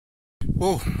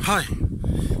Oh, hi.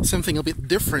 Something a bit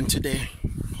different today.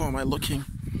 How am I looking?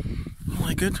 Oh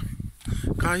my good.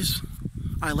 Guys,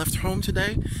 I left home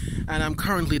today and I'm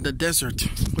currently in the desert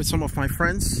with some of my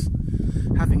friends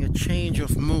having a change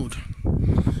of mood.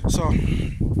 So,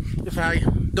 if I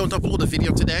don't upload a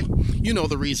video today, you know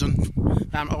the reason.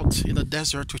 I'm out in the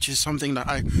desert, which is something that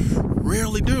I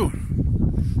rarely do.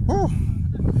 Oh,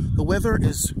 the weather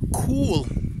is cool.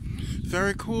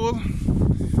 Very cool.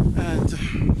 And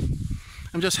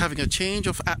I'm just having a change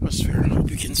of atmosphere.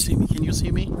 Hope you can see me. Can you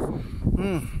see me?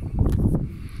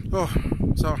 Oh,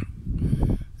 so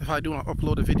if I do not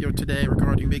upload a video today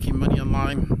regarding making money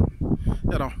online,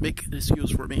 make an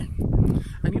excuse for me.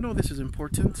 And you know this is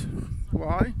important.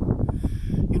 Why?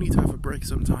 You need to have a break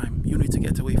sometime. You need to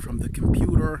get away from the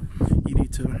computer. You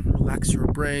need to relax your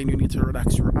brain. You need to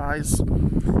relax your eyes.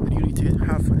 And you need to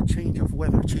have a change of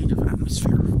weather, change of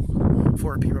atmosphere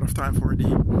for a period of time, for a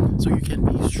day, so you can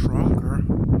be stronger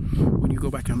when you go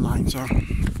back online. So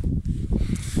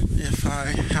if I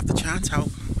have the chance, I'll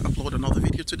upload another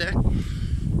video today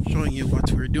showing you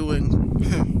what we're doing.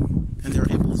 And there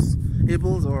are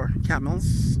eagles or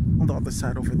camels on the other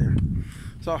side over there.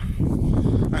 So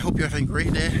I hope you're having a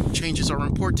great day. Changes are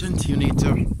important. You need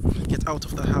to get out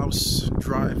of the house,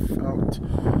 drive out,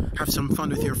 have some fun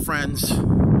with your friends,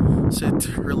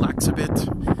 sit, relax a bit,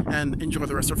 and enjoy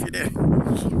the rest of your day.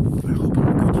 I hope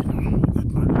I'm good,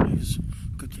 That my eyes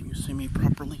good. Can you see me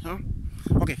properly, huh?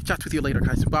 Okay, chat with you later,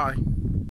 guys. Bye.